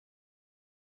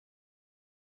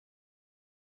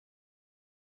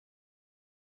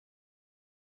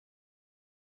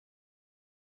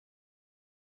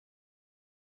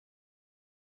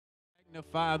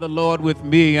Magnify the Lord with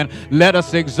me and let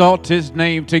us exalt his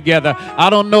name together. I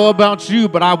don't know about you,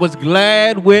 but I was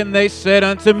glad when they said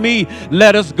unto me,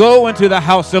 let us go into the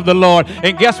house of the Lord.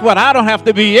 And guess what? I don't have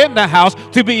to be in the house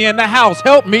to be in the house.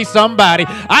 Help me, somebody.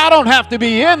 I don't have to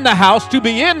be in the house to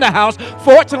be in the house.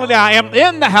 Fortunately, I am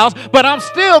in the house, but I'm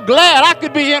still glad I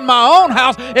could be in my own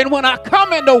house. And when I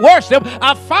come into worship,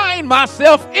 I find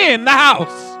myself in the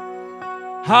house.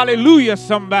 Hallelujah,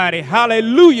 somebody.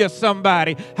 Hallelujah,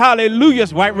 somebody. Hallelujah.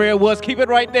 Right where it was. Keep it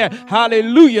right there.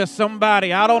 Hallelujah,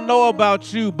 somebody. I don't know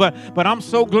about you, but I'm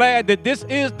so glad that this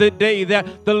is the day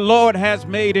that the Lord has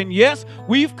made. And yes,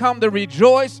 we've come to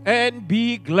rejoice and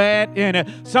be glad in it.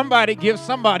 Somebody give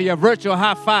somebody a virtual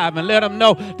high five and let them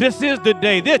know this is the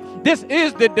day. This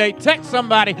is the day. Text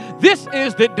somebody. This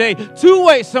is the day.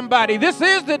 Two-way somebody. This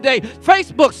is the day.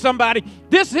 Facebook somebody.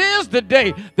 This is the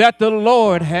day that the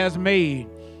Lord has made.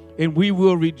 And we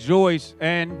will rejoice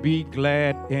and be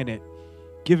glad in it.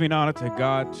 Giving honor to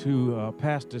God, to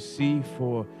Pastor C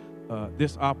for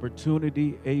this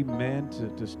opportunity, amen,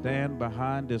 to stand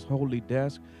behind this holy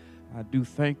desk. I do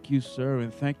thank you, sir,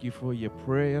 and thank you for your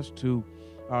prayers. To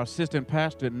our assistant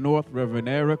pastor at North, Reverend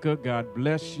Erica, God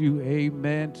bless you,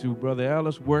 amen. To Brother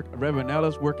Ellis, Reverend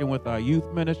Ellis, working with our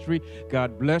youth ministry,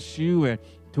 God bless you. And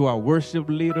to our worship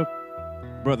leader,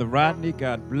 Brother Rodney,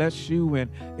 God bless you,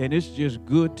 and it's just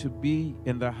good to be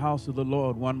in the house of the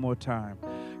Lord one more time.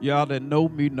 Y'all that know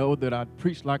me know that I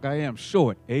preach like I am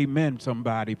short. Amen,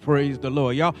 somebody. Praise the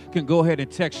Lord. Y'all can go ahead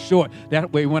and text short.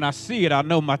 That way when I see it, I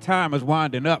know my time is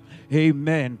winding up.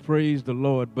 Amen. Praise the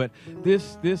Lord. But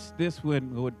this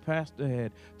when Pastor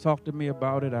had talked to me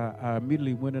about it, I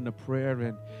immediately went into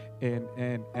prayer,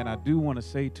 and I do want to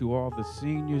say to all the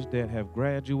seniors that have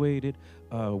graduated,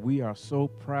 we are so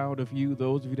proud of you.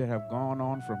 Those of you that have gone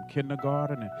on from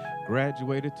kindergarten and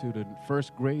graduated to the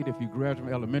first grade, if you graduated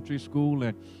from elementary school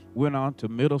and went on to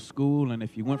middle school, and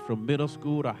if you went from middle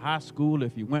school to high school,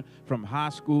 if you went from high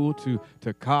school to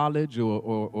college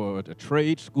or to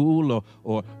trade school,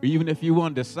 or even if you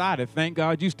undecided, thank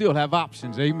God you still have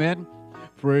options. Amen.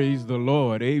 Praise the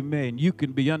Lord. Amen. You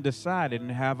can be undecided and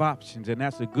have options, and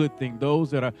that's a good thing. Those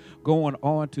that are going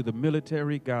on to the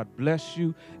military, God bless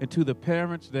you. And to the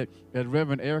parents that, as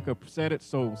Reverend Erica said it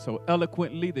so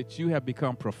eloquently, that you have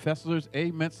become professors.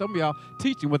 Amen. Some of y'all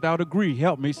teaching without a degree.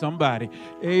 Help me, somebody.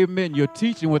 Amen. You're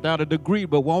teaching without a degree,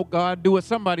 but won't God do it?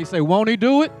 Somebody say, won't he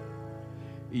do it?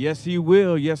 Yes, he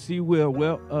will. Yes, he will.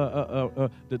 Well,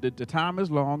 the time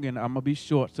is long, and I'm going to be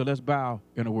short, so let's bow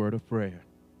in a word of prayer.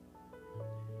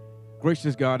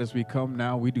 Gracious God, as we come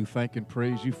now, we do thank and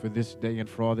praise you for this day and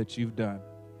for all that you've done.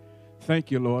 Thank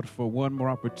you, Lord, for one more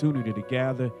opportunity to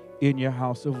gather in your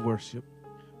house of worship.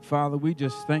 Father, we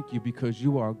just thank you because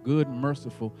you are good,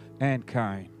 merciful, and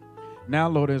kind. Now,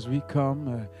 Lord, as we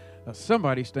come,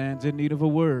 somebody stands in need of a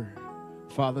word.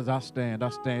 Fathers, I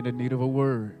stand in need of a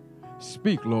word.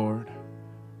 Speak, Lord,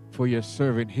 for your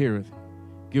servant heareth.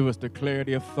 Give us the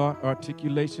clarity of thought,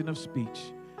 articulation of speech,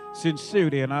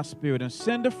 sincerity in our spirit, and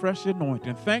send a fresh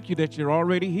anointing. Thank you that you're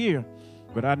already here,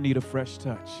 but I need a fresh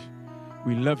touch.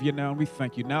 We love you now, and we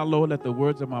thank you. Now, Lord, let the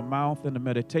words of my mouth and the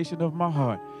meditation of my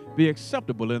heart be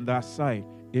acceptable in thy sight.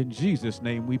 In Jesus'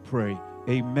 name we pray.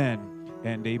 Amen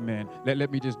and amen.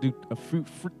 Let me just do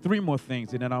three more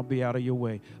things, and then I'll be out of your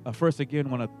way. First, again, I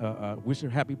want to wish her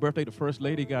happy birthday to First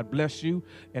Lady. God bless you,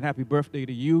 and happy birthday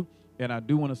to you. And I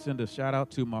do want to send a shout out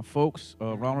to my folks,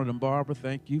 Ronald and Barbara.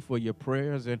 Thank you for your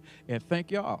prayers, and thank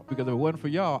y'all, because if it wasn't for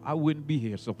y'all, I wouldn't be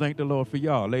here. So thank the Lord for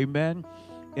y'all. Amen.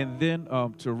 And then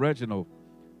to Reginald.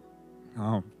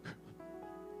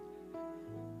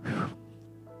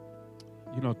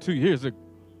 2 years ago,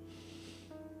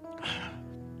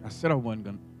 I said I wasn't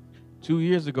going to. 2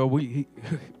 years ago, we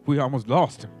almost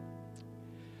lost him.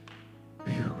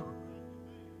 Whew.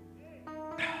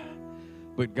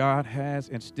 But God has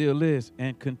and still is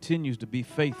and continues to be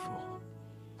faithful.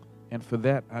 And for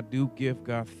that, I do give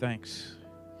God thanks.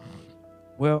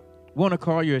 Well, I want to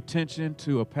call your attention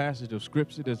to a passage of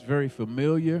Scripture that's very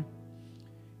familiar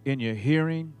in your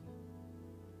hearing,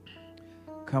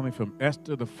 coming from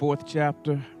Esther, the 4th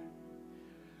chapter,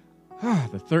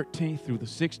 the 13th through the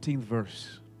 16th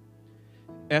verse.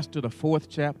 Esther, the 4th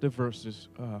chapter, verses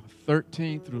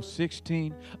 13 through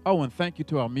 16. Oh, and thank you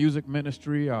to our music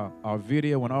ministry, our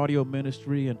video and audio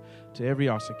ministry, and to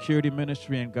our security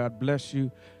ministry, and God bless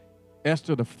you.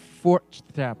 Esther, the 4th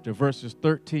chapter, verses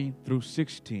 13 through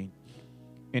 16.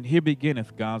 And here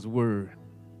beginneth God's word.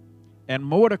 And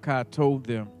Mordecai told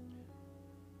them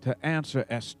to answer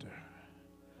Esther,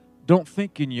 don't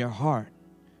think in your heart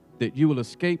that you will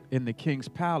escape in the king's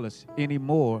palace any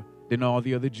more than all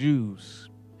the other Jews.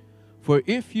 For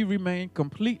if you remain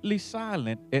completely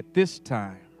silent at this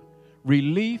time,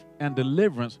 relief and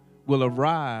deliverance will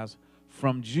arise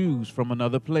from Jews from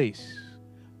another place.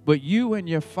 But you and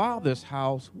your father's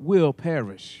house will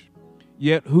perish.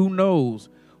 Yet who knows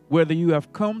whether you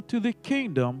have come to the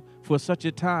kingdom for such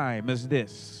a time as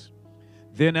this?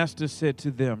 Then Esther said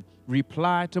to them,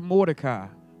 reply to Mordecai,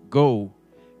 go,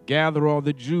 gather all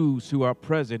the Jews who are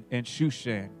present in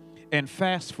Shushan, and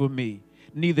fast for me,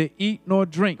 neither eat nor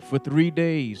drink for 3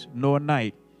 days nor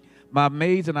night. My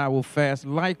maids and I will fast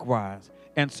likewise,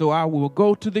 and so I will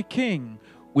go to the king,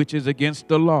 which is against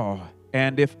the law,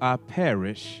 and if I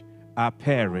perish, I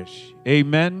perish.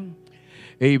 Amen.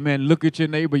 Amen. Look at your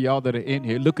neighbor, y'all that are in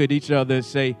here. Look at each other and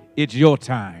say, it's your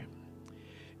time.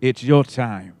 It's your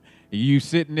time. You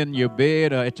sitting in your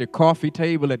bed or at your coffee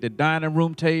table, at the dining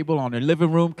room table, on the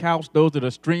living room couch, those that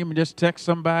are streaming, just text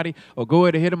somebody or go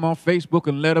ahead and hit them on Facebook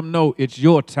and let them know it's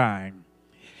your time.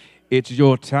 It's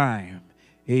your time.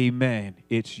 Amen.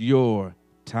 It's your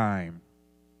time.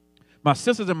 My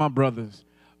sisters and my brothers,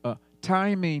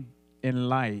 timing in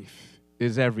life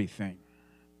is everything.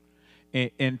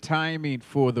 And timing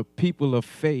for the people of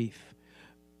faith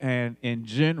and in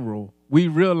general, we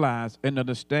realize and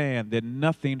understand that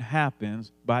nothing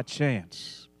happens by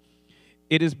chance.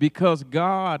 It is because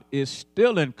God is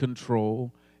still in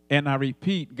control, and I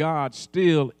repeat, God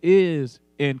still is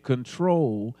in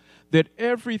control, that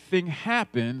everything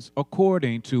happens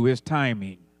according to his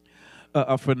timing.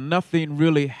 For nothing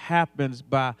really happens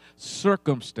by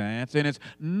circumstance. And it's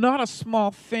not a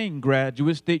small thing,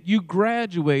 graduates, that you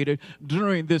graduated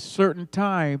during this certain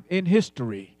time in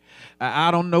history.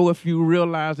 I don't know if you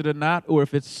realize it or not, or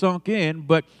if it's sunk in,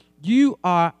 but you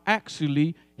are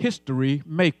actually history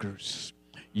makers.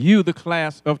 You, the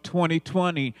class of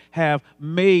 2020, have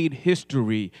made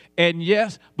history. And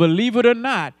yes, believe it or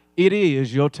not, it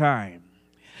is your time.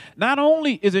 Not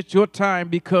only is it your time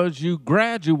because you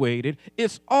graduated,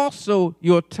 it's also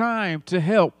your time to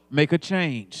help make a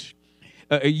change.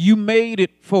 You made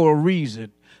it for a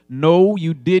reason. No,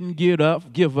 you didn't give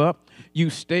up. You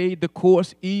stayed the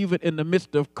course even in the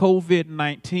midst of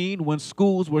COVID-19 when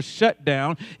schools were shut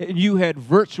down and you had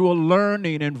virtual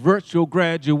learning and virtual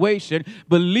graduation.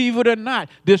 Believe it or not,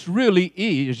 this really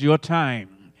is your time.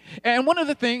 And one of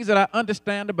the things that I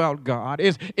understand about God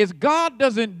is God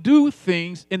doesn't do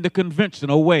things in the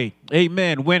conventional way.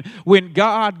 Amen. When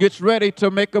God gets ready to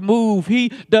make a move, he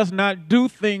does not do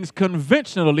things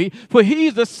conventionally, for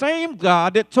he's the same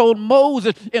God that told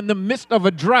Moses in the midst of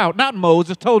a drought, not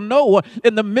Moses, told Noah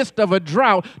in the midst of a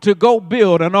drought to go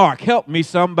build an ark. Help me,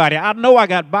 somebody. I know I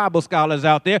got Bible scholars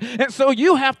out there. And so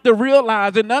you have to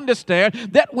realize and understand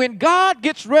that when God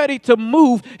gets ready to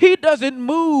move, he doesn't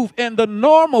move in the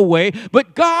normal way,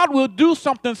 but God will do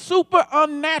something super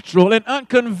unnatural and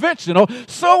unconventional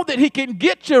so that he can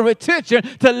get your attention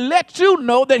to let you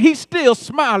know that he's still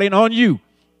smiling on you.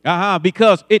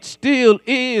 Because it still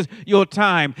is your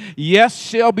time. Yes,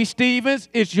 Shelby Stevens,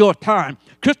 it's your time.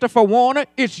 Christopher Warner,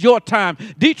 it's your time.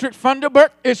 Dietrich Funderburk,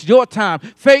 it's your time.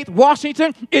 Faith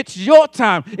Washington, it's your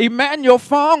time. Emmanuel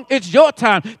Fong, it's your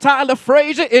time. Tyler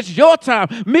Frazier, it's your time.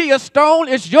 Mia Stone,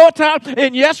 it's your time.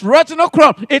 And yes, Reginald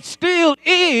Crump, it still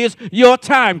is your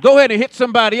time. Go ahead and hit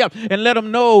somebody up and let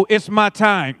them know it's my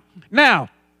time. Now,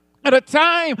 at a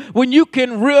time when you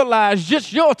can realize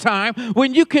just your time,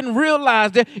 when you can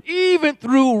realize that even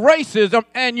through racism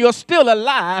and you're still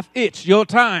alive, it's your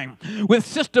time. With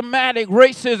systematic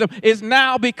racism is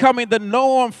now becoming the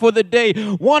norm for the day.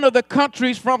 One of the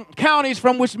counties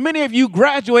from which many of you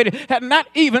graduated had not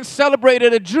even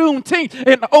celebrated a Juneteenth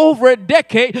in over a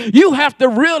decade. You have to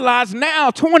realize now,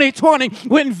 2020,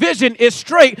 when vision is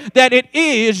straight, that it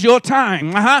is your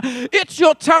time. It's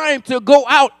your time to go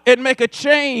out and make a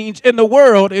change in the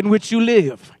world in which you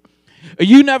live.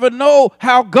 You never know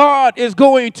how God is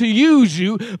going to use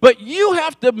you, but you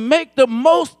have to make the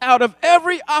most out of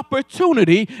every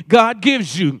opportunity God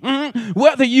gives you.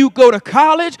 Whether you go to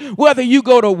college, whether you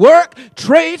go to work,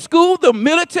 trade school, the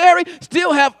military,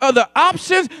 still have other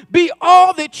options. Be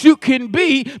all that you can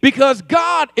be because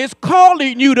God is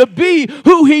calling you to be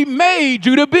who he made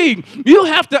you to be. You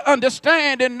have to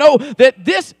understand and know that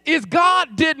this is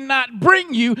God did not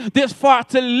bring you this far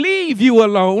to leave you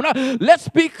alone. Let's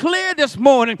be clear this this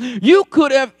morning, you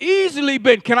could have easily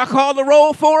been, can I call the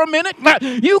roll for a minute?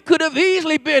 You could have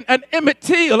easily been an Emmett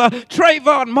Till, a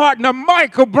Trayvon Martin, a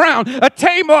Michael Brown, a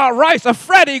Tamar Rice, a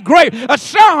Freddie Gray, a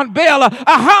Sean Bell, a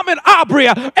Ahmaud Arbery,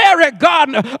 a Eric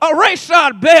Gardner, a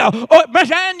Rashad Bell, or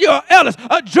Emmanuel Ellis,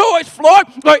 a George Floyd,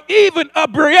 or even a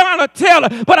Breonna Taylor.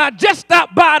 But I just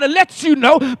stopped by to let you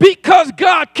know, because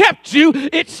God kept you,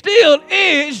 it still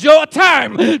is your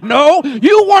time. No,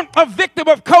 you weren't a victim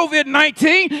of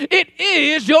COVID-19. It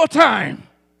is your time.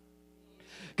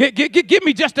 Give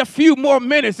me just a few more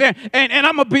minutes and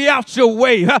I'm going to be out your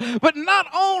way. But not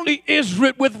only is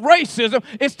it with racism,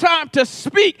 it's time to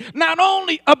speak not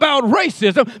only about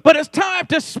racism, but it's time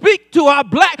to speak to our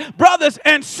black brothers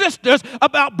and sisters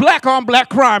about black on black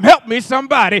crime. Help me,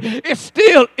 somebody. It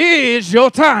still is your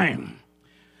time.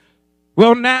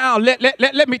 Well, now,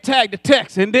 let me tag the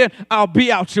text, and then I'll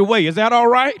be out your way. Is that all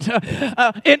right?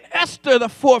 In Esther, the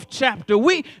 4th chapter,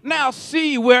 we now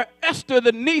see where Esther,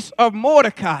 the niece of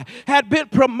Mordecai, had been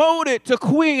promoted to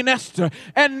Queen Esther,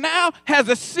 and now has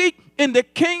a seat in the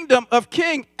kingdom of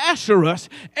King Ahasuerus.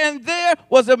 And there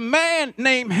was a man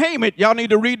named Haman. Y'all need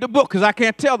to read the book, because I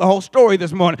can't tell the whole story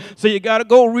this morning. So you got to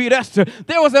go read Esther.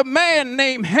 There was a man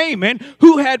named Haman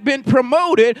who had been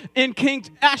promoted in King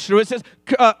Ahasuerus'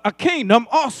 a kingdom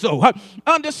also.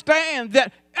 Understand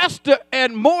that Esther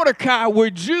and Mordecai were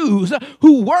Jews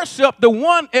who worshiped the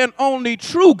one and only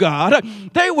true God.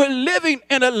 They were living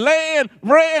in a land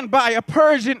ran by a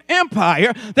Persian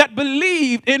empire that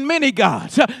believed in many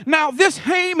gods. Now, this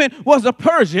Haman was a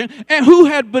Persian and who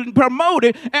had been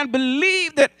promoted and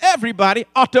believed that everybody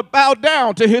ought to bow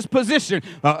down to his position.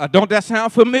 Don't that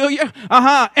sound familiar?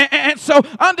 And so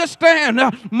understand,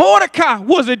 Mordecai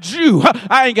was a Jew.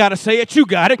 I ain't got to say it, you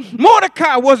got it.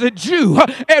 Mordecai was a Jew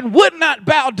and would not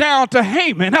bow down to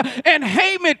Haman, and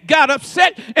Haman got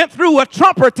upset and threw a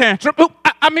temper tantrum,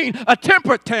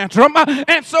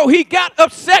 and so he got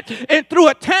upset and threw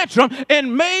a tantrum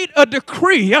and made a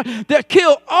decree that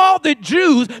killed all the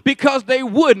Jews because they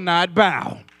would not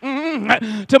bow.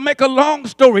 To make a long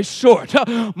story short,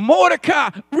 Mordecai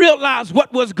realized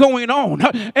what was going on,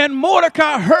 and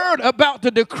Mordecai heard about the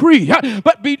decree,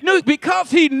 but because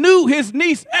he knew his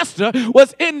niece Esther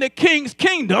was in the king's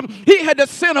kingdom, he had to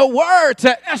send a word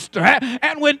to Esther.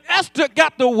 And when Esther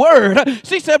got the word,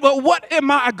 she said, well, what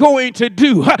am I going to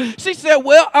do? She said,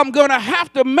 well, I'm going to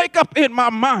have to make up in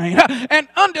my mind and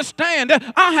understand that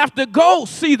I have to go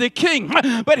see the king.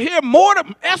 But here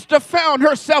Esther found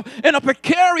herself in a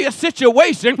precarious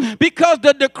situation, because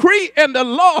the decree and the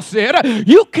law said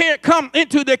you can't come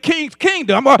into the king's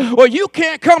kingdom or you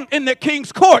can't come in the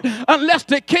king's court unless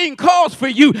the king calls for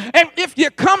you. And if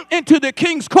you come into the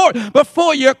king's court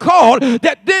before you're called,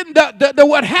 that then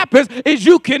what happens is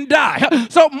you can die.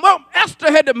 So Esther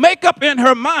had to make up in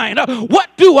her mind,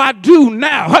 what do I do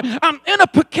now? I'm in a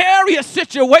precarious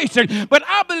situation. But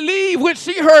I believe when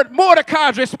she heard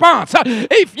Mordecai's response,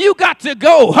 if you got to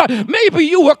go, maybe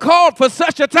you were called for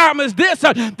such a time as this,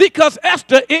 because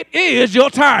Esther, it is your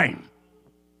time.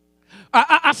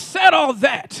 I said all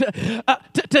that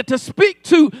to speak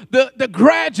to the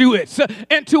graduates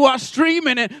and to our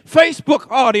streaming and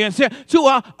Facebook audience, to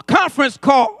our conference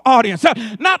call audience.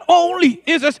 Not only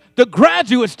is this the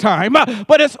graduates' time,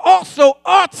 but it's also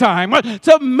our time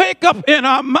to make up in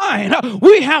our mind.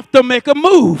 We have to make a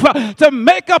move to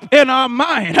make up in our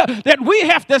mind that we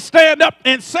have to stand up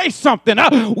and say something.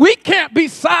 We can't be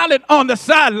silent on the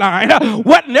sideline,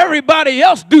 letting everybody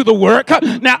else do the work.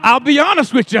 Now, I'll be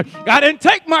honest with you. I didn't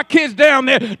take my kids down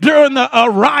there during the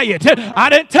riot. I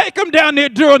didn't take them down there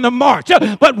during the march.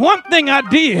 But one thing I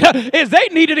did is they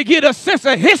needed to get a sense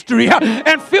of history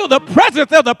and feel the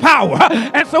presence of the power.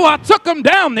 And so I took them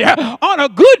down there on a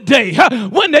good day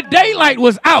when the daylight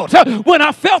was out, when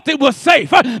I felt it was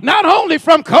safe, not only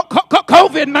from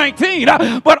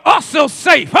COVID-19, but also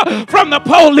safe from the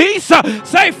police,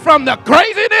 safe from the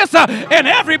craziness, and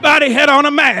everybody had on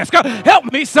a mask.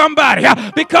 Help me, somebody,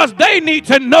 because they need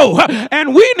to know,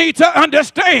 and we need to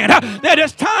understand that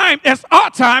it's our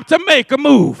time to make a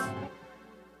move.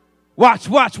 Watch.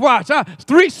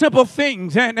 3 simple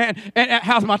things, and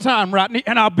how's my time, Rodney?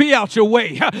 And I'll be out your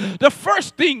way. The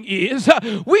first thing is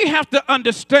we have to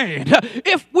understand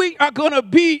if we are going to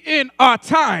be in our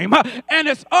time, and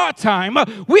it's our time,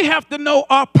 we have to know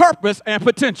our purpose and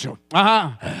potential.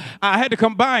 I had to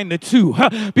combine the two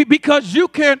because you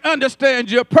can't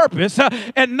understand your purpose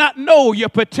and not know your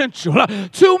potential.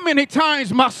 Too many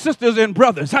times, my sisters and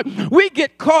brothers, we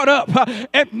get caught up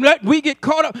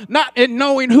not in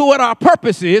knowing who what our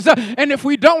purpose is. And if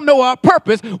we don't know our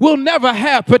purpose, we'll never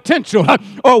have potential,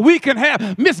 or we can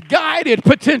have misguided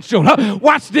potential.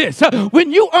 Watch this.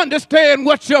 When you understand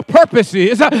what your purpose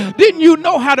is, then you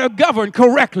know how to govern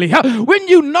correctly. When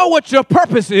you know what your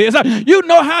purpose is, you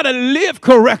know how to live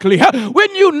correctly.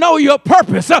 When you know your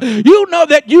purpose, you know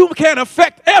that you can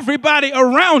affect everybody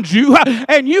around you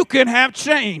and you can have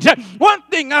change. One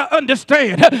thing I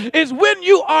understand is when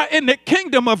you are in the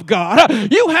kingdom of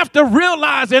God, you have to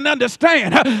realize and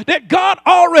understand that God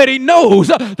already knows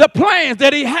the plans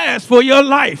that he has for your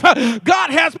life. God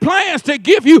has plans to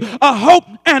give you a hope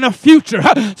and a future.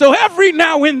 So every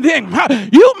now and then,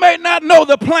 you may not know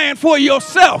the plan for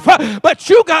yourself, but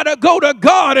you got to go to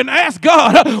God and ask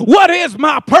God, what is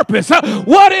my purpose?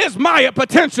 What is my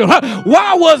potential?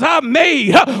 Why was I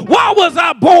made? Why was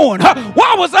I born?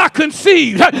 Why was I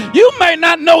conceived? You may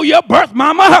not know your birth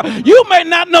mama. You may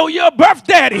not know your birth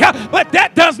daddy, but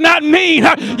that does not mean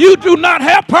you do not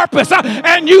have purpose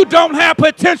and you don't have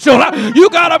potential. You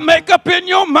got to make up in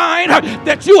your mind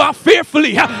that you are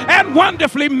fearfully and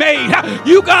wonderfully made.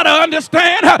 You got to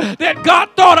understand that God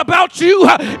thought about you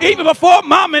even before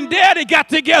mom and daddy got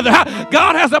together.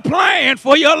 God has a plan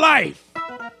for your life.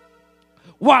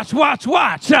 Watch.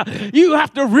 You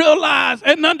have to realize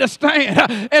and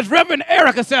understand. As Reverend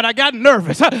Erica said, I got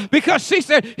nervous because she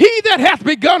said, he that hath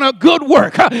begun a good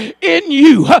work in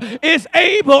you is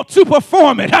able to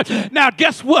perform it. Now,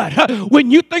 guess what?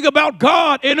 When you think about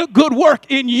God and a good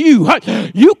work in you,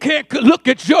 you can't look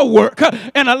at your work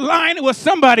and align it with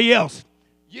somebody else.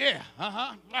 Yeah,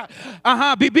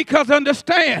 because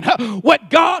understand what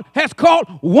God has called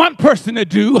one person to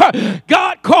do,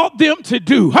 God called them to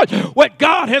do. What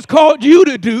God has called you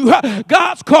to do,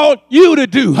 God's called you to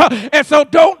do. And so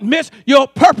don't miss your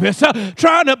purpose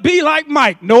trying to be like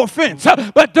Mike, no offense,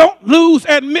 but don't lose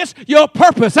and miss your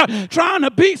purpose trying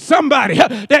to be somebody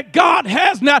that God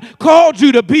has not called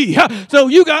you to be. So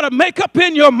you got to make up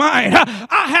in your mind,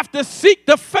 I have to seek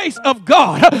the face of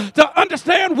God to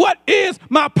understand what is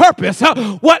my purpose,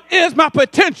 what is my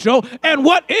potential, and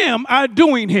what am I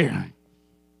doing here?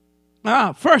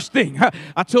 First thing,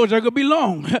 I told you I'm going to be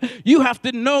long. You have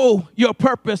to know your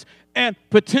purpose and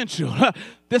potential.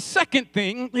 The second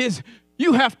thing is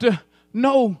you have to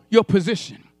know your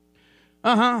position.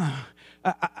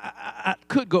 I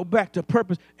could go back to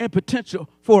purpose and potential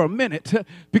for a minute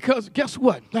because guess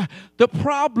what? The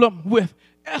problem with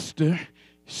Esther,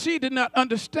 she did not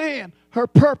understand her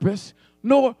purpose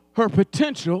nor her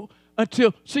potential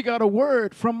until she got a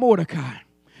word from Mordecai.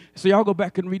 So y'all go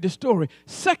back and read the story.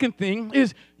 Second thing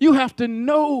is you have to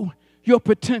know your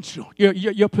potential,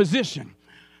 your position.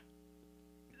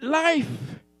 Life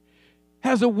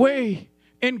has a way,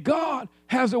 and God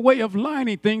has a way of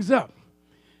lining things up.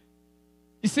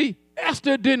 You see,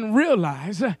 Esther didn't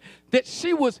realize that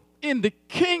she was in the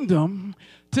kingdom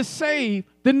to save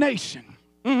the nation.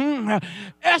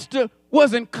 Esther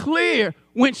wasn't clear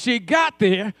when she got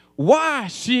there why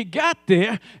she got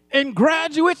there. And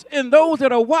graduates and those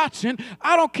that are watching,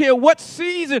 I don't care what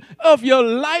season of your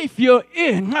life you're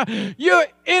in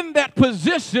that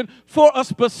position for a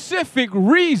specific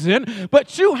reason,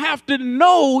 but you have to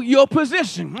know your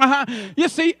position. You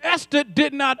see, Esther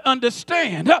did not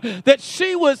understand that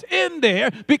she was in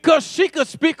there because she could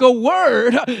speak a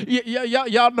word.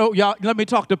 Y'all know, let me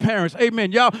talk to parents.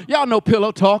 Amen. Y'all know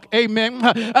pillow talk.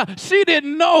 Amen. She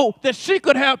didn't know that she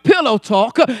could have pillow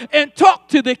talk and talk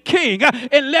to the king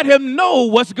and let him know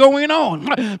what's going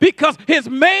on, because his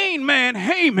main man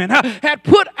Haman had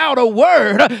put out a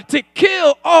word to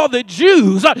kill all the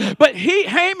Jews, but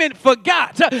Haman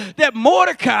forgot that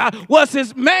Mordecai was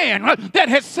his man that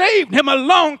had saved him a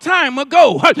long time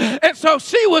ago. And so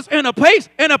she was in a place,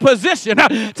 in a position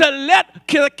to let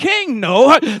the king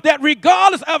know that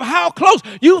regardless of how close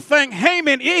you think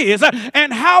Haman is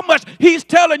and how much he's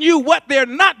telling you what they're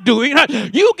not doing,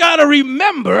 you got to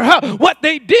remember what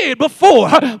they did before.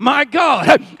 My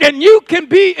God. And you can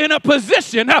be in a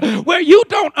position where you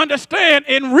don't understand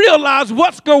and realize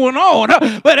what's going on,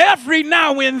 but every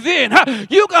now and then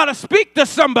you got to speak to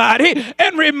somebody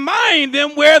and remind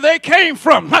them where they came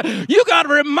from. You got to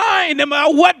remind them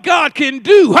of what God can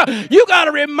do. You got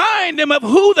to remind them of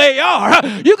who they are.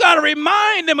 You got to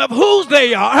remind them of whose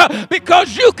they are,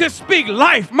 because you can speak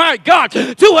life, my God,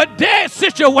 to a dead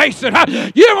situation.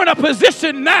 You're in a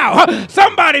position now.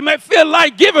 Somebody may feel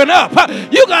like giving up.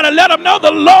 You got to let them know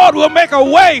the Lord will make a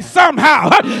way somehow.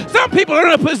 Some people are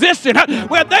in a position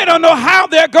where they don't know how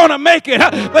they're going to make it,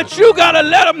 but you got to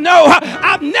let them know,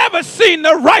 I've never seen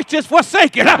the righteous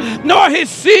forsaken, nor his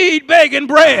seed begging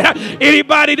bread.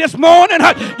 Anybody this morning,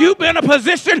 you've been in a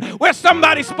position where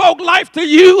somebody spoke life to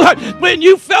you, when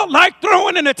you felt like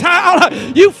throwing in the towel,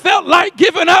 you felt like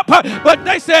giving up, but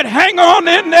they said, hang on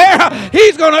in there.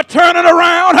 He's going to turn it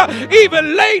around.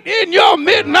 Even late in your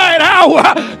midnight hour,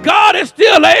 God is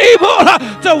still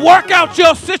able to work out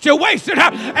your situation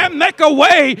and make a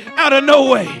way out of no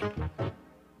way.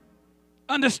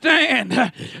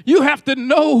 Understand, you have to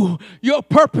know your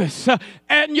purpose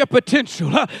and your potential.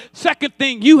 Second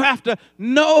thing, you have to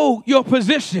know your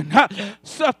position.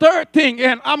 So third thing,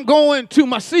 and I'm going to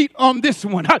my seat on this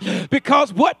one,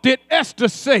 because what did Esther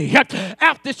say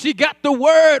after she got the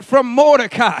word from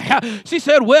Mordecai? She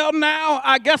said, well, now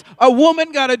I guess a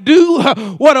woman got to do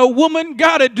what a woman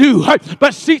got to do.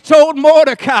 But she told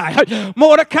Mordecai,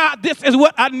 Mordecai, this is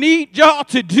what I need y'all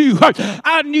to do.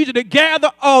 I need you to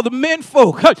gather all the men folk,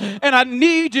 and I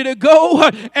need you to go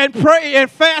and pray and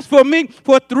fast for me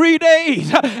for 3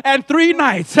 days and 3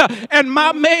 nights, and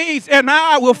my maids and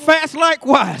I will fast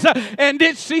likewise. And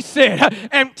then she said,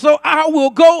 and so I will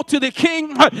go to the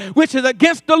king, which is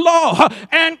against the law,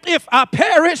 and if I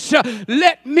perish,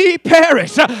 let me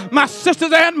perish. My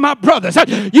sisters and my brothers,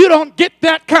 you don't get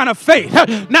that kind of faith,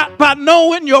 not by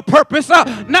knowing your purpose,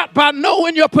 not by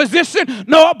knowing your position,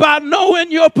 nor by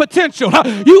knowing your potential.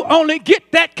 You only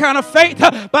get that kind of faith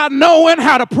by knowing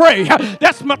how to pray.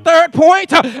 That's my third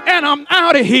point, and I'm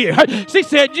out of here. She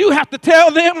said, you have to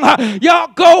tell them,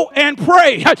 y'all go and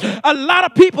pray. A lot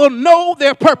of people know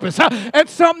their purpose, and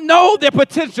some know their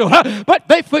potential, but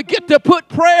they forget to put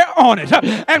prayer on it.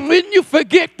 And when you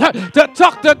forget to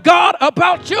talk to God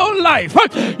about your life,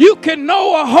 you can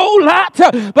know a whole lot,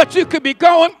 but you could be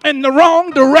going in the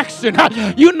wrong direction.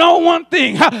 You know one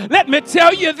thing, let me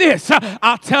tell you this,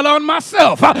 I'll tell on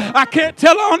myself. I can't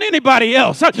tell on anybody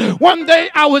else. One day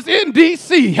I was in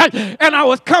D.C. and I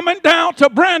was coming down to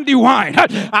Brandywine.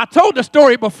 I told the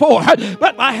story before,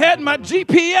 but I had my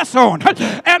GPS on,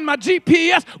 and my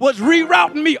GPS was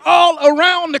rerouting me all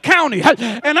around the county.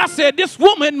 And I said, this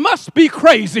woman must be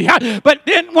crazy. But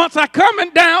then once I coming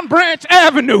down Branch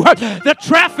Avenue, the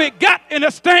traffic got in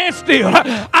a standstill.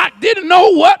 I didn't know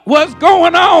what was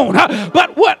going on,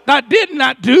 but what I did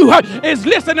not do is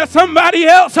listen to somebody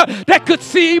else that could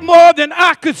see more than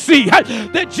I could see.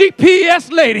 The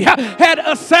GPS lady had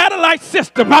a satellite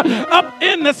system up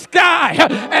in the sky,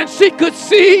 and she could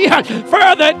see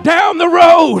further down the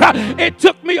road. It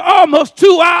took me almost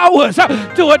 2 hours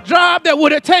to a drive that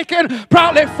would have taken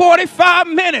probably 45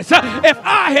 minutes if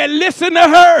I had listened to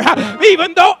her.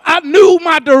 Even though I knew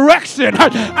my direction,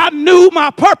 I knew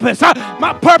my purpose.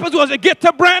 My purpose was to get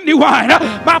to Brandywine.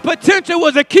 My potential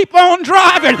was to keep on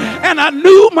driving, and I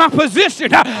knew my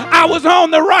position. I was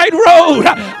on the right road,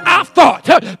 I thought.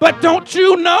 But don't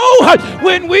you know,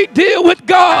 when we deal with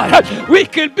God, we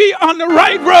can be on the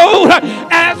right road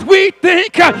as we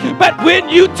think. But when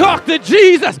you talk to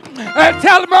Jesus and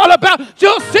tell him all about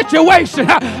your situation,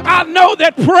 I know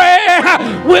that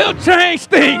prayer will change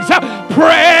things.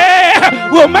 Prayer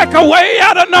will make a way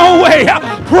out of no way.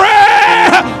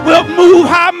 Prayer will move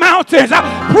high mountains.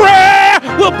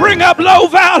 Prayer will bring up low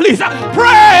valleys.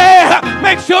 Prayer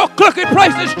makes your crooked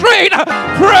places straight.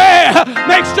 Prayer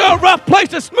makes your rough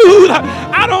places smooth.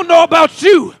 I don't know about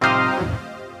you,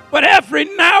 but every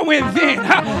now and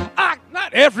then,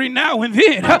 not every now and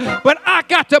then, but I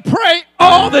got to pray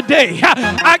all the day.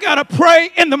 I got to pray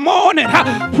in the morning,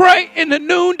 pray in the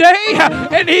noonday,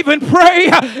 and even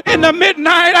pray in the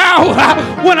midnight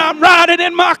hour. When I'm riding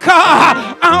in my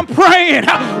car, I'm praying.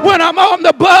 When I'm on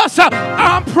the bus,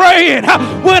 I'm praying.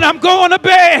 When I'm going to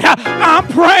bed, I'm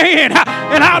praying.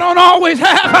 And I don't always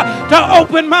have to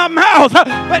open my mouth,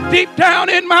 but deep down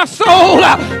in my soul,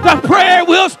 the prayer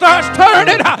wheel starts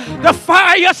turning, the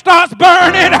fire starts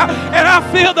burning, and I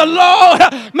feel the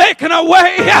Lord making a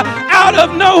way out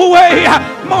of no way.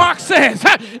 Mark says,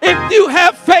 if you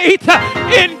have faith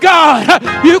in God,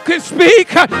 you can speak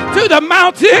to the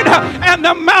mountain, and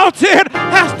the mountain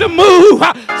has to move.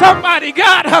 Somebody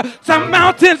got some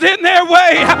mountains in their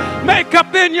way. Make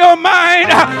up in your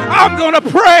mind, I'm going to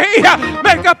pray.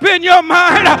 Make up in your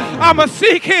mind, I'm going to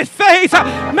seek his face.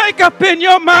 Make up in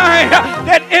your mind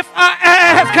that if I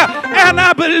ask and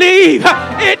I believe,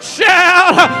 it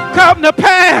shall come to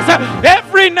pass.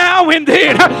 Every now and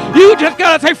then, you just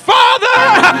got to say, Father,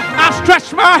 I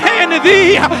stretch my hand to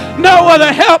thee. No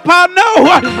other help I know.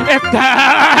 If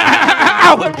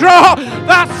thou withdraw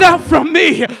thyself from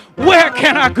me, where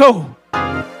can I go?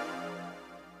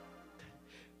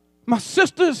 My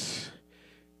sisters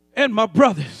and my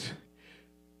brothers,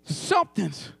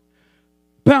 something's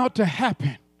bound to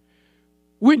happen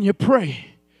when you pray.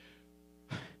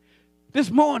 This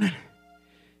morning,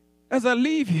 as I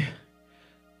leave you,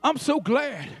 I'm so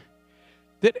glad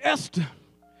that Esther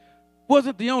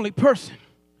wasn't the only person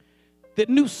that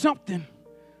knew something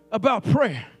about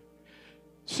prayer.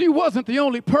 She wasn't the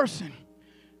only person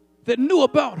that knew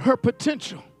about her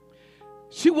potential.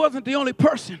 She wasn't the only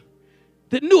person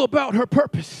that knew about her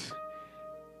purpose.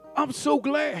 I'm so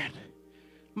glad,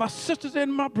 my sisters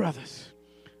and my brothers,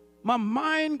 my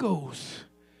mind goes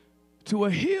to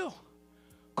a hill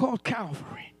called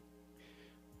Calvary.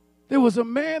 There was a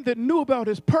man that knew about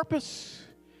his purpose,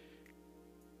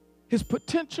 his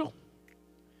potential,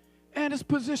 and his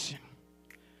position.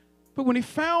 But when he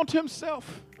found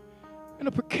himself in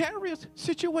a precarious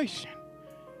situation,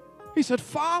 he said,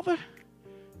 Father,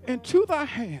 into thy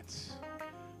hands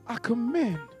I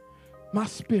commend my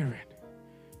spirit.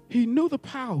 He knew the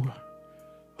power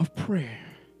of prayer.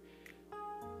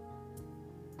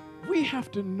 We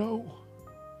have to know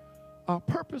our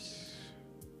purpose,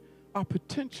 our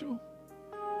potential,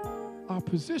 our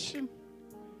position,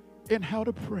 and how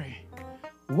to pray.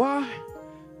 Why?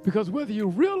 Because whether you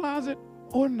realize it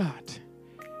or not,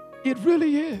 it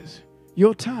really is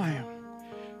your time.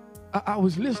 I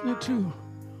was listening to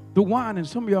The Wine, and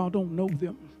some of y'all don't know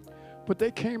them, but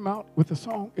they came out with the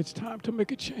song, It's Time to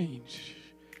Make a Change,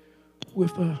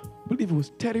 with, I believe it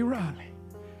was Teddy Riley.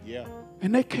 Yeah.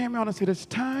 And they came out and said, it's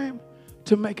time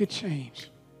to make a change.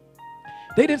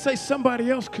 They didn't say somebody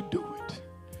else could do it,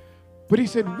 but he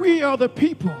said, we are the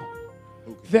people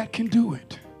that can do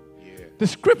it. Yeah. The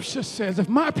scripture says, if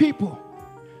my people,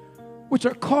 which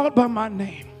are called by my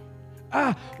name,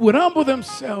 would humble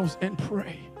themselves and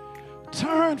pray,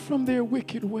 turn from their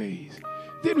wicked ways,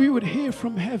 then we would hear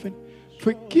from heaven,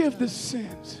 forgive the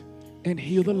sins, and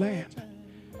heal the land.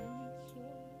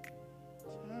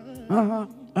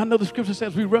 I know the scripture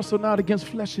says we wrestle not against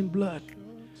flesh and blood,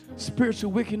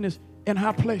 spiritual wickedness in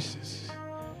high places.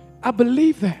 I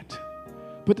believe that,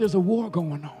 but there's a war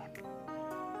going on.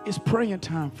 It's praying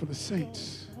time for the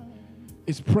saints.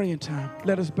 It's praying time.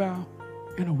 Let us bow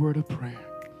in a word of prayer.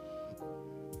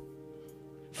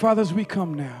 Father, as we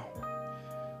come now,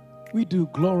 we do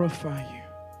glorify you.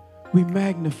 We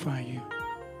magnify you.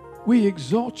 We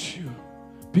exalt you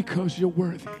because you're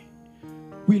worthy.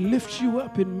 We lift you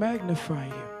up and magnify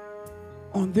you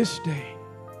on this day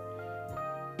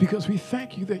because we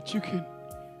thank you that you can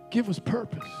give us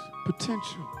purpose,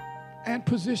 potential, and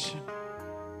position.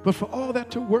 But for all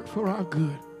that to work for our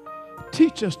good,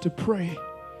 teach us to pray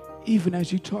even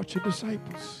as you taught your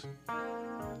disciples.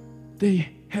 They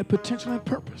had potential and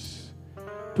purpose,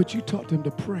 but you taught them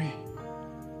to pray.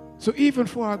 So even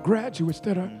for our graduates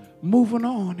that are moving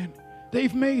on and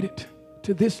they've made it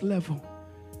to this level,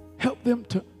 help them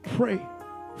to pray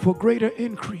for greater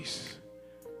increase.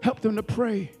 Help them to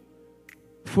pray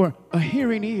for a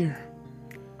hearing ear.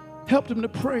 Help them to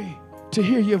pray to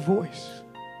hear your voice.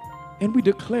 And we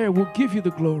declare we'll give you the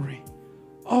glory,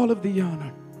 all of the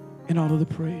honor, and all of the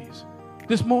praise.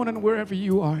 This morning, wherever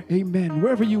you are, amen,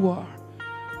 wherever you are,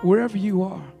 wherever you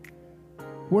are,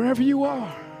 wherever you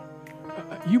are,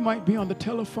 you might be on the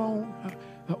telephone,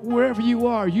 wherever you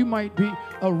are, you might be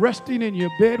resting in your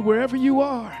bed, wherever you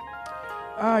are.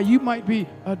 You might be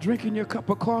drinking your cup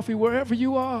of coffee, wherever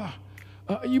you are.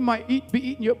 You might be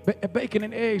eating your bacon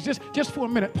and eggs. Just for a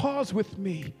minute, pause with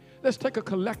me. Let's take a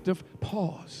collective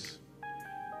pause.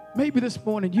 Maybe this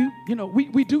morning, you know,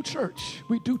 we do church.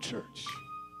 We do church.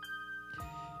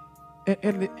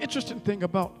 And the interesting thing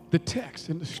about the text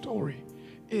and the story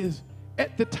is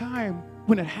at the time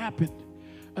when it happened,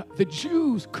 the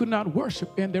Jews could not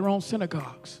worship in their own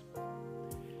synagogues.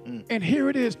 And here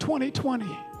it is, 2020.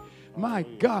 My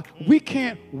God, we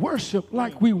can't worship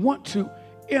like we want to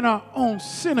in our own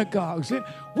synagogues. And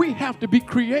we have to be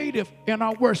creative in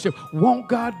our worship. Won't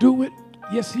God do it?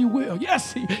 Yes, he will.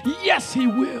 Yes, he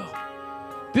will.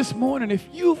 This morning, if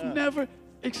you've never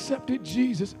accepted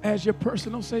Jesus as your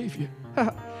personal Savior,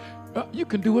 you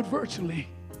can do it virtually.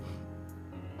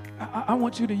 I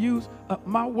want you to use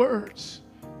my words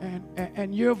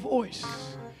and your voice.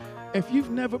 If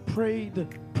you've never prayed the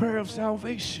prayer of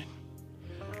salvation,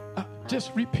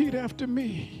 just repeat after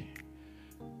me.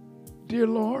 Dear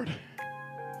Lord,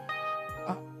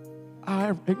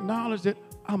 I acknowledge that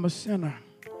I'm a sinner.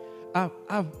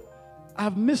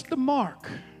 I've missed the mark,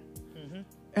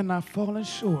 and I've fallen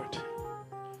short.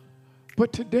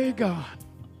 But today, God,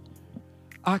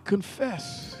 I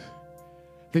confess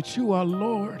that you are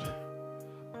Lord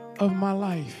of my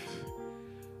life.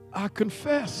 I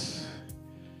confess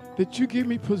that you give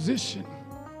me position.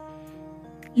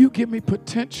 You give me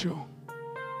potential.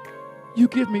 You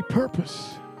give me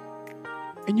purpose.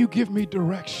 And you give me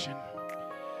direction.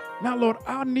 Now, Lord,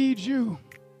 I need you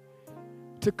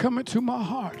to come into my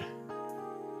heart,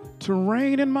 to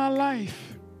reign in my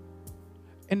life,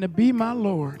 and to be my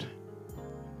Lord.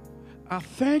 I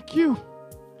thank you.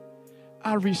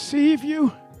 I receive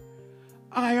you.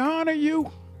 I honor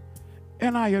you.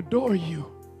 And I adore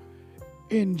you.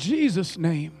 In Jesus'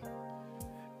 name,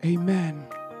 amen.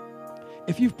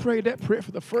 If you've prayed that prayer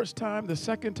for the first time, the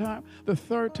second time, the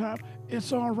third time,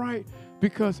 it's all right,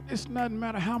 because it's doesn't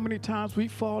matter how many times we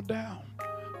fall down,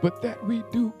 but that we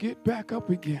do get back up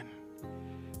again.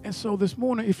 And so this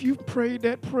morning, if you prayed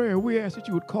that prayer, we ask that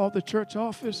you would call the church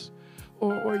office,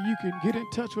 or you can get in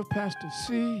touch with Pastor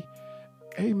C,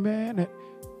 amen, at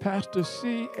Pastor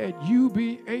C at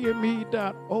ubame.org.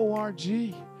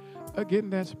 Again,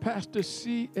 that's Pastor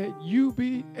C at ubame.org.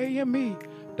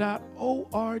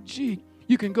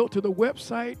 You can go to the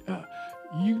website,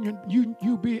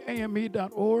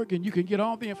 ubame.org, and you can get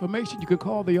all the information. You can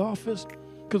call the office,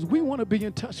 because we want to be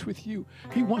in touch with you.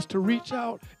 He wants to reach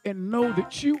out and know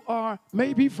that you are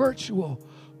maybe virtual,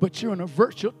 but you're in a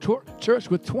virtual church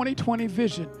with 2020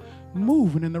 vision,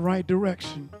 moving in the right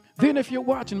direction. Then if you're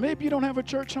watching, maybe you don't have a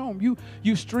church home.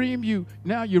 You stream,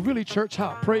 now you're really church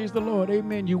hop. Praise the Lord,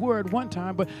 amen. You were at one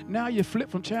time, but now you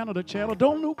flip from channel to channel.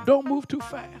 Don't move too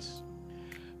fast.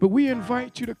 But we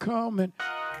invite you to come and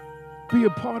be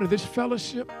a part of this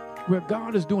fellowship where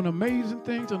God is doing amazing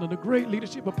things under the great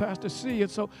leadership of Pastor C. And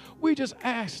so we just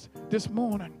asked this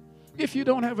morning, if you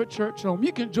don't have a church home,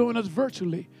 you can join us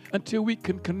virtually until we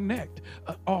can connect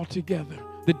all together.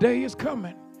 The day is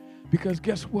coming, because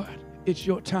guess what? It's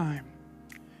your time.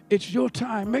 It's your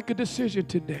time. Make a decision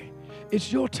today.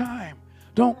 It's your time.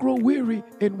 Don't grow weary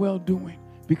in well-doing,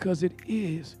 because it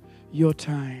is your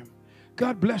time.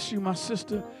 God bless you, my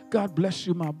sister. God bless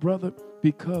you, my brother,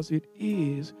 because it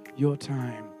is your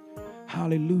time.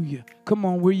 Hallelujah. Come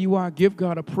on, where you are, give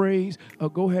God a praise.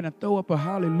 Go ahead and throw up a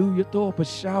hallelujah. Throw up a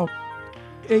shout.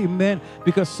 Amen.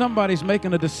 Because somebody's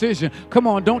making a decision. Come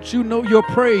on, don't you know your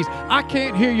praise? I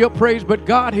can't hear your praise, but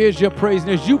God hears your praise.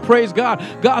 And as you praise God,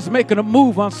 God's making a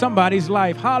move on somebody's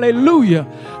life. Hallelujah.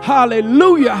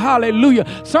 Hallelujah.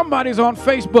 Hallelujah. Somebody's on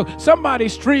Facebook,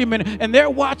 somebody's streaming, and they're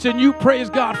watching you praise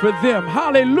God for them.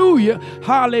 Hallelujah.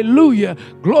 Hallelujah.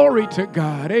 Glory to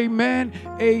God. Amen.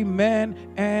 Amen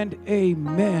and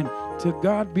amen. To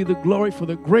God be the glory for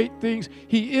the great things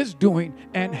He is doing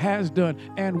and has done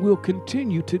and will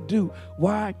continue to do.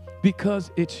 Why? Because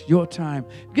it's your time.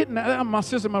 Getting that, my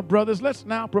sisters, my brothers, let's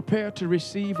now prepare to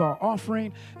receive our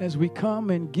offering. As we come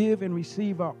and give and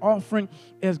receive our offering,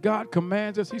 as God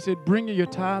commands us, He said, bring your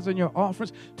tithes and your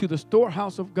offerings to the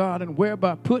storehouse of God, and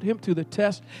whereby put Him to the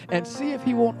test, and see if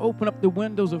He won't open up the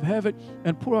windows of heaven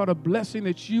and pour out a blessing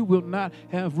that you will not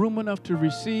have room enough to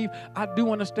receive. I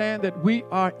do understand that we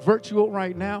are virtual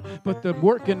right now, but the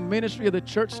work and ministry of the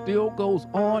church still goes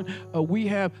on. We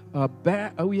have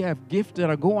gifts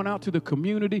that are going out to the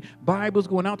community, Bibles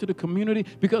going out to the community,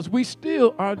 because we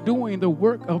still are doing the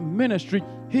work of ministry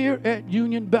here at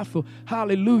Union Bethel.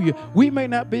 Hallelujah. We may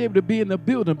not be able to be in the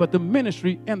building, but the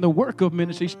ministry and the work of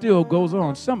ministry still goes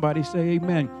on. Somebody say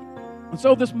amen. And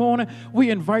so this morning, we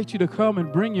invite you to come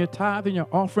and bring your tithe and your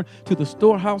offering to the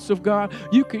storehouse of God.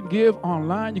 You can give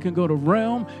online. You can go to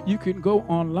Realm. You can go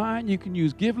online. You can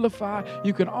use Givelify.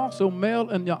 You can also mail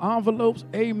in your envelopes.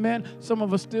 Amen. Some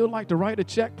of us still like to write a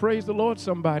check, praise the Lord,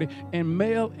 somebody, and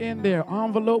mail in their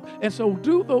envelope. And so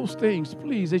do those things,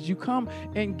 please, as you come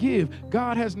and give.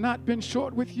 God has not been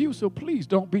short with you, so please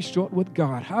don't be short with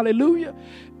God. Hallelujah.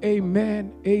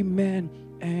 Amen, amen,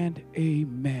 and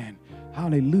amen.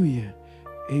 Hallelujah.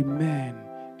 Amen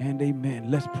and amen.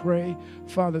 Let's pray.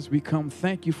 Father, as we come,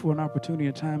 thank you for an opportunity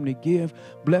and time to give.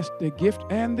 Bless the gift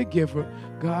and the giver.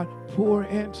 God, pour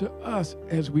into us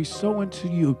as we sow into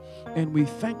you. And we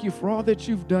thank you for all that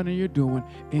you've done and you're doing.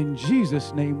 In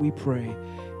Jesus' name we pray.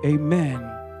 Amen,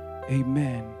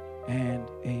 amen, and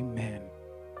amen.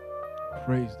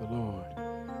 Praise the Lord.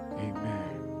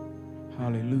 Amen.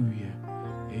 Hallelujah.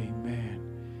 Amen.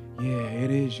 Yeah,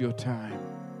 it is your time.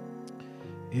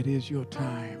 It is your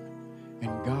time,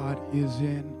 and God is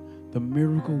in the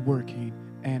miracle working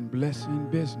and blessing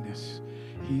business.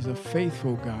 He's a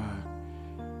faithful God.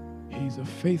 He's a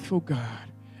faithful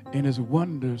God, and His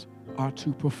wonders are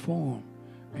to perform,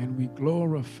 and we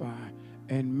glorify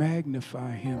and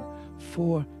magnify Him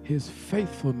for His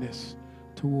faithfulness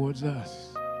towards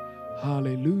us.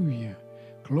 Hallelujah.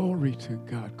 Glory to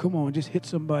God. Come on, just hit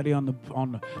somebody on the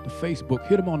Facebook.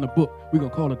 Hit them on the book. We're going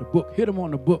to call it the book. Hit them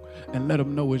on the book and let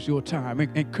them know it's your time.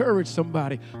 Encourage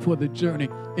somebody for the journey.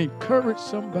 Encourage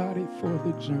somebody for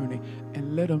the journey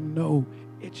and let them know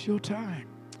it's your time.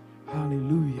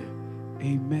 Hallelujah.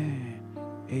 Amen.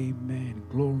 Amen.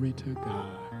 Glory to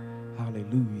God.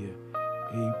 Hallelujah.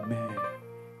 Amen.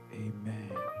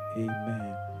 Amen.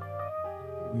 Amen.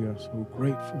 We are so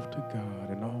grateful to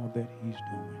God and all that He's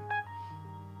doing.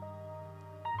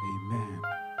 Amen.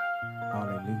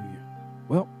 Hallelujah.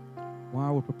 Well,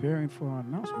 while we're preparing for our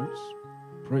announcements,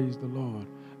 praise the Lord.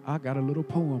 I got a little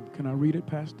poem. Can I read it,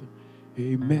 Pastor?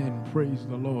 Amen. Praise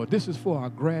the Lord. This is for our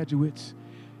graduates.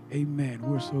 Amen.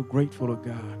 We're so grateful to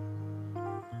God.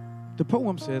 The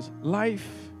poem says,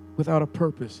 life without a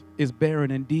purpose is barren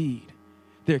indeed.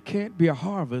 There can't be a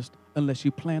harvest unless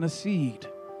you plant a seed.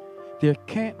 There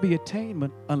can't be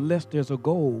attainment unless there's a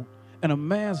goal. And a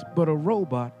man's but a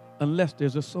robot unless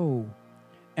there's a soul.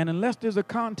 And unless there's a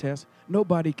contest,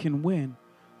 nobody can win.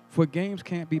 For games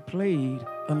can't be played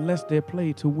unless they're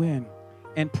played to win.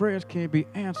 And prayers can't be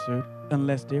answered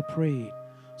unless they're prayed.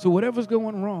 So whatever's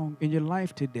going wrong in your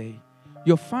life today,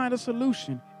 you'll find a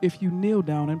solution if you kneel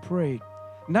down and pray.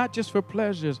 Not just for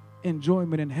pleasures,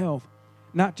 enjoyment, and health.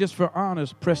 Not just for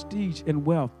honors, prestige, and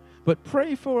wealth. But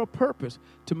pray for a purpose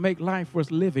to make life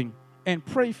worth living. And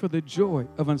pray for the joy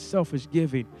of unselfish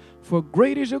giving. For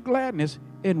great is your gladness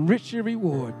and rich your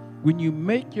reward when you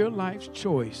make your life's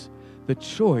choice the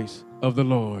choice of the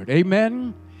Lord.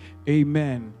 Amen,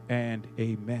 amen, and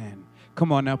amen.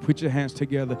 Come on now, put your hands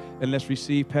together and let's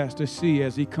receive Pastor C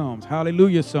as he comes.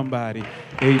 Hallelujah, somebody.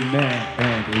 Amen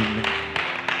and amen.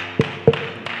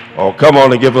 Oh, come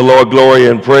on and give the Lord glory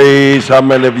and praise. How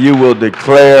many of you will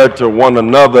declare to one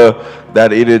another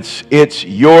that it's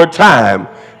your time?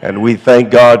 And we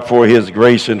thank God for his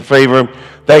grace and favor.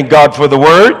 Thank God for the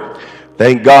word.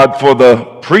 Thank God for the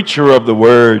preacher of the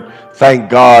word. Thank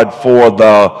God for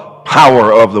the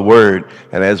power of the word.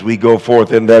 And as we go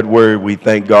forth in that word, we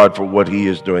thank God for what he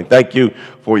is doing. Thank you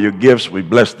for your gifts. We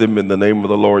bless them in the name of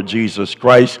the Lord Jesus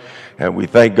Christ. And we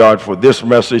thank God for this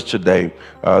message today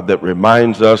that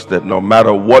reminds us that no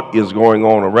matter what is going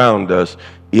on around us,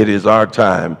 it is our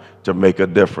time to make a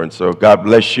difference. So God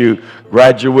bless you.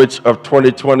 Graduates of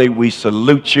 2020, we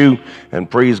salute you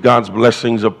and praise God's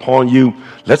blessings upon you.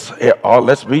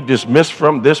 Let's be dismissed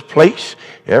from this place.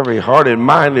 Every heart and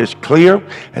mind is clear.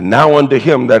 And now unto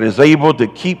him that is able to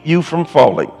keep you from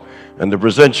falling and to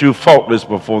present you faultless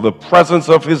before the presence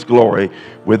of his glory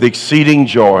with exceeding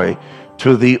joy,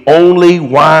 to the only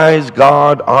wise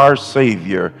God, our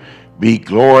Savior, be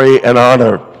glory and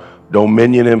honor,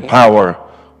 dominion and power,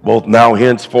 both now,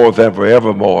 henceforth, and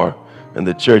forevermore. And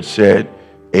the church said,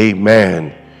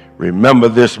 amen. Remember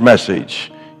this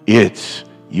message. It's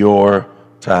your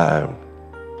time.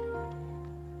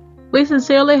 We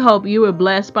sincerely hope you were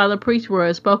blessed by the preached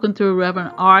word spoken through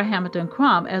Reverend R. Hamilton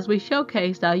Crump as we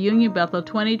showcased our Union Bethel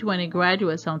 2020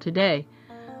 graduates on today.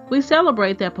 We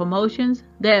celebrate their promotions,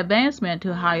 their advancement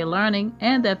to higher learning,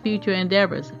 and their future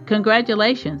endeavors.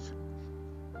 Congratulations!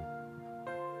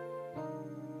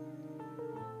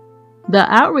 The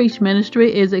Outreach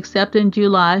Ministry is accepting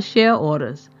July's share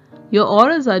orders. Your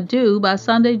orders are due by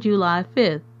Sunday, July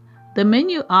 5th. The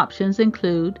menu options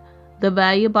include the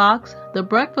value box, the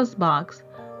breakfast box,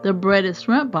 the breaded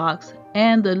shrimp box,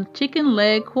 and the chicken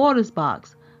leg quarters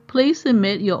box. Please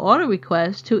submit your order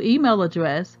request to email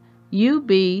address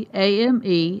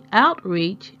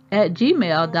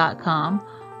ubameoutreach@gmail.com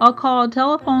or call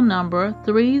telephone number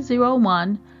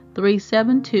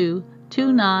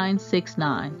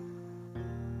 301-372-2969.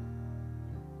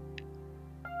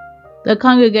 The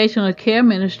Congregational Care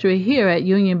Ministry here at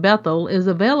Union Bethel is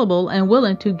available and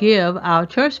willing to give our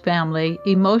church family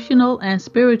emotional and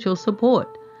spiritual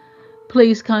support.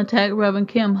 Please contact Reverend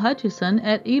Kim Hutchison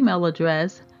at email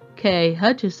address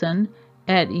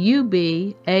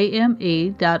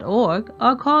khutchison@ubame.org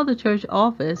or call the church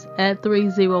office at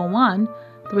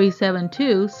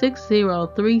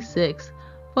 301-372-6036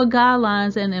 for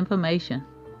guidelines and information.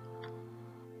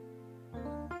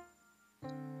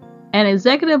 An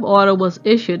executive order was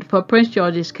issued for Prince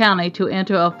George's County to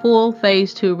enter a full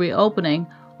Phase 2 reopening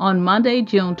on Monday,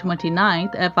 June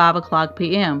 29th at 5 o'clock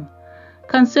p.m.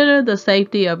 Consider the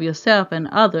safety of yourself and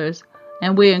others,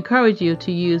 and we encourage you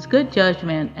to use good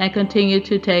judgment and continue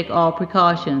to take all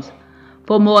precautions.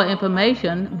 For more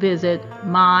information, visit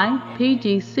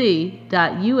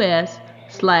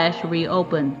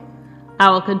mypgc.us/reopen.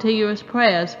 Our continuous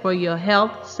prayers for your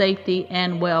health, safety,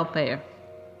 and welfare.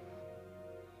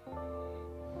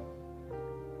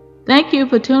 Thank you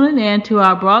for tuning in to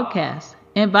our broadcast.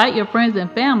 Invite your friends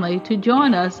and family to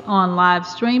join us on live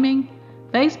streaming,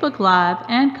 Facebook Live,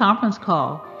 and conference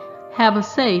call. Have a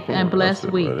safe and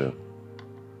blessed week. Right.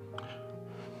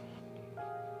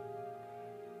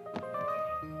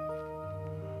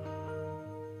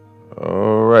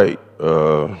 All right.